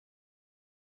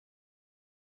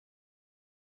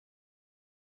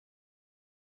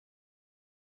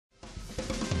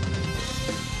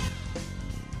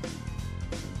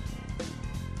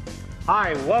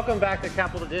Hi, welcome back to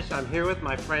Capital Dish. I'm here with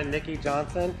my friend Nikki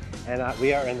Johnson, and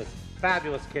we are in this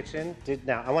fabulous kitchen.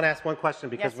 Now, I want to ask one question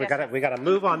because we got to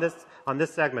move on this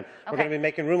segment. Okay. We're going to be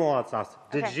making remoulade sauce.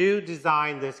 Did you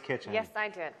design this kitchen? Yes, I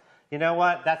did. You know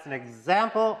what? That's an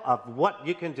example of what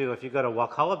you can do if you go to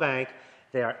Wakulla Bank.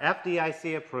 They are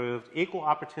FDIC approved, equal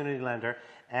opportunity lender,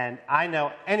 and I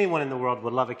know anyone in the world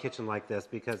would love a kitchen like this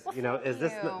because, you know,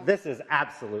 this is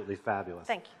absolutely fabulous.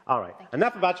 Thank you. All right.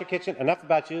 Enough about your kitchen, enough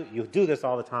about you. You do this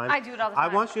all the time. I do it all the time.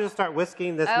 I want you to start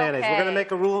whisking this mayonnaise. We're going to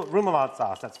make a remoulade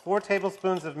sauce. That's 4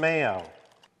 tablespoons of mayo,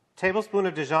 tablespoon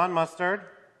of Dijon mustard.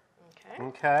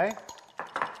 Okay.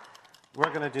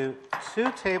 We're going to do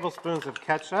 2 tablespoons of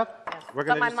ketchup. Yes. We're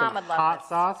going to do some hot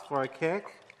sauce for a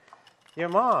kick. Your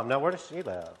mom, now where does she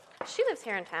live? She lives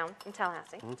here in town, in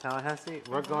Tallahassee. In Tallahassee.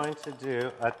 We're going to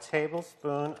do a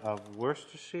tablespoon of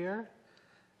Worcestershire.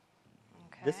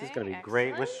 Okay, this is going to be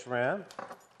great with shrimp.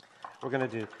 We're going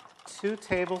to do 2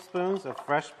 tablespoons of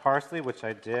fresh parsley, which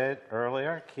I did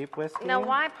earlier. Keep whisking. Now,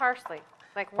 why parsley?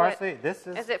 Like parsley, what? This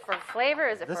is... Is it for flavor?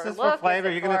 Is it for look? This is for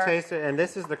flavor. You're going to taste it, and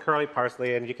this is the curly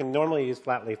parsley, and you can normally use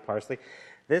flat leaf parsley.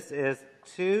 This is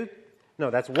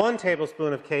 1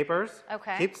 tablespoon of capers.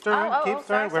 Okay. Keep stirring, keep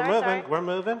stirring. We're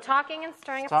moving. Talking and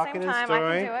stirring at the same time. I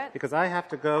can do it. Because I have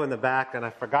to go in the back, and I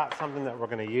forgot something that we're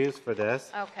going to use for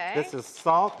this. Okay. This is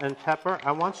salt and pepper.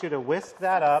 I want you to whisk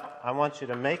that up. I want you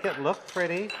to make it look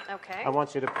pretty. Okay. I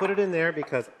want you to put it in there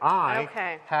because I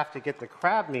have to get the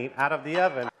crab meat out of the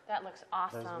oven. That looks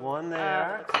awesome. There's one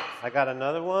there. I got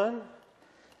another one.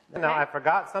 Okay. Now, I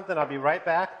forgot something. I'll be right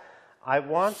back. I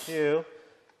want you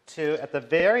to, at the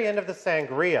very end of the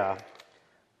sangria,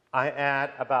 I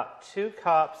add about 2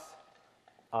 cups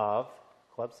of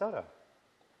club soda.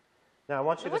 Now, I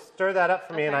want you to stir that up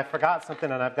for me, and I forgot something,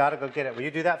 and I've got to go get it. Will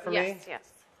you do that for me? Yes,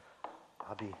 yes.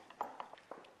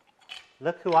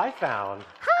 Look who I found.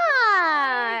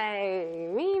 Hi,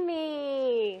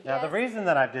 Mimi. Now, the reason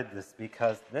that I did this,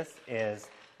 because this is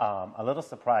a little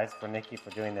surprise for Nikki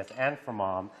for doing this, and for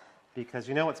Mom, because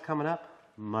you know what's coming up?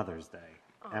 Mother's Day.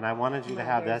 And I wanted you to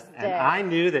have this, and I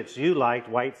knew that you liked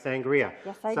white sangria.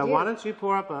 Yes, I do. So why don't you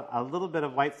pour up a little bit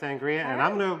of white sangria, and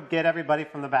I'm going to get everybody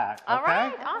from the back, okay? All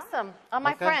right, awesome. All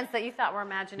my friends that you thought were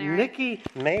imaginary. Nikki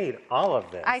made all of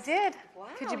this. I did. Wow,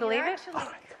 could you believe it?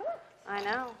 I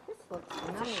know. This looks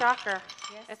It's a shocker.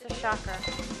 Yes, it's a shocker.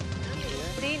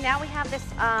 See, now we have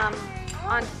this on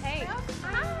tape.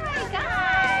 Hi,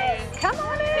 guys. Come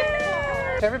on in.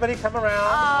 Everybody come around.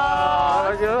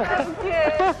 Oh, thank you.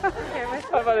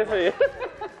 How about it for you?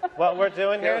 What we're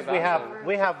doing here is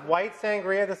we have white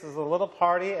sangria. This is a little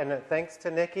party, and thanks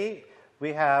to Nikki,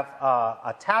 we have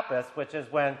a tapas, which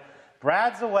is when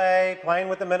Brad's away playing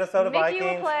with the Minnesota Vikings.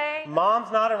 Will play.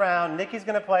 Mom's not around. Nikki's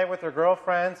going to play with her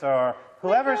girlfriends or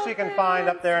whoever she can find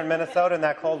up there in Minnesota in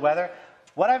that cold weather.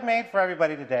 What I've made for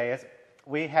everybody today is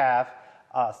we have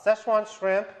Szechuan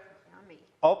shrimp,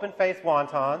 open-faced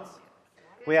wontons.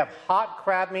 We have hot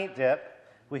crab meat dip.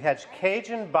 We had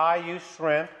Cajun Bayou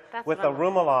shrimp with a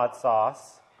remoulade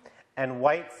sauce and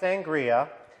white sangria.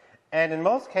 And in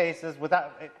most cases,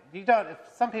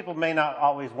 some people may not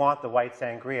always want the white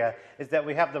sangria, is that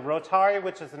we have the Rotari,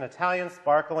 which is an Italian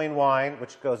sparkling wine,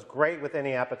 which goes great with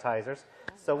any appetizers.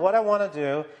 So what I want to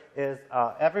do is,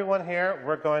 everyone here,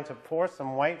 we're going to pour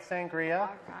some white sangria,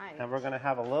 and we're going to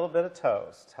have a little bit of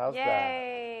toast. How's that?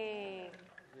 Yay.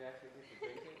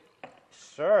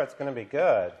 Sure, it's going to be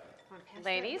good.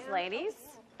 Ladies,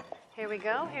 here we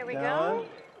go, here we go.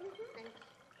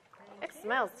 It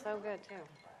smells so good, too.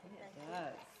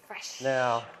 Fresh.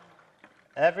 Now,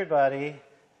 everybody,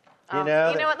 you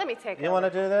know what, let me take it. You want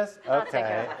to do this? I'll take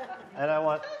it. And I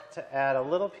want to add a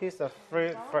little piece of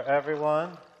fruit for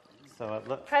everyone. So it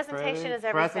looks Presentation is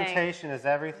everything. Presentation is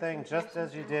everything, just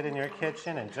as you did in your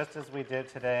kitchen and just as we did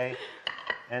today.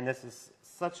 And this is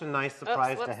such a nice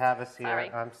surprise to have us here. Sorry.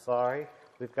 I'm sorry.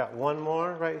 We've got one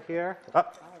more right here. Oh,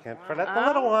 can't forget the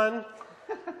little one.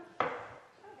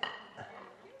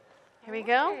 Here we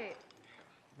go.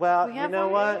 Well, you know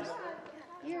what?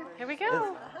 Here we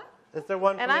go. Is there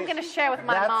one for And I'm going to share with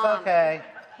my mom. That's okay.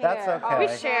 That's okay. We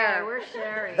share. We're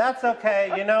sharing. That's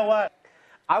okay. You know what?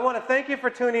 I want to thank you for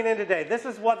tuning in today. This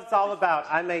is what it's all about.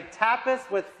 I made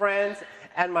tapas with friends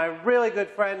and my really good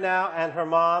friend now and her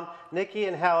mom, Nikki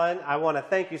and Helen. I want to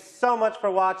thank you so much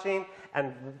for watching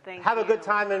and have a good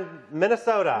time in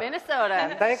Minnesota.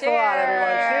 Minnesota. Thanks a lot,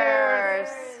 everyone. Cheers.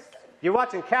 You're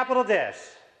watching Capital Dish.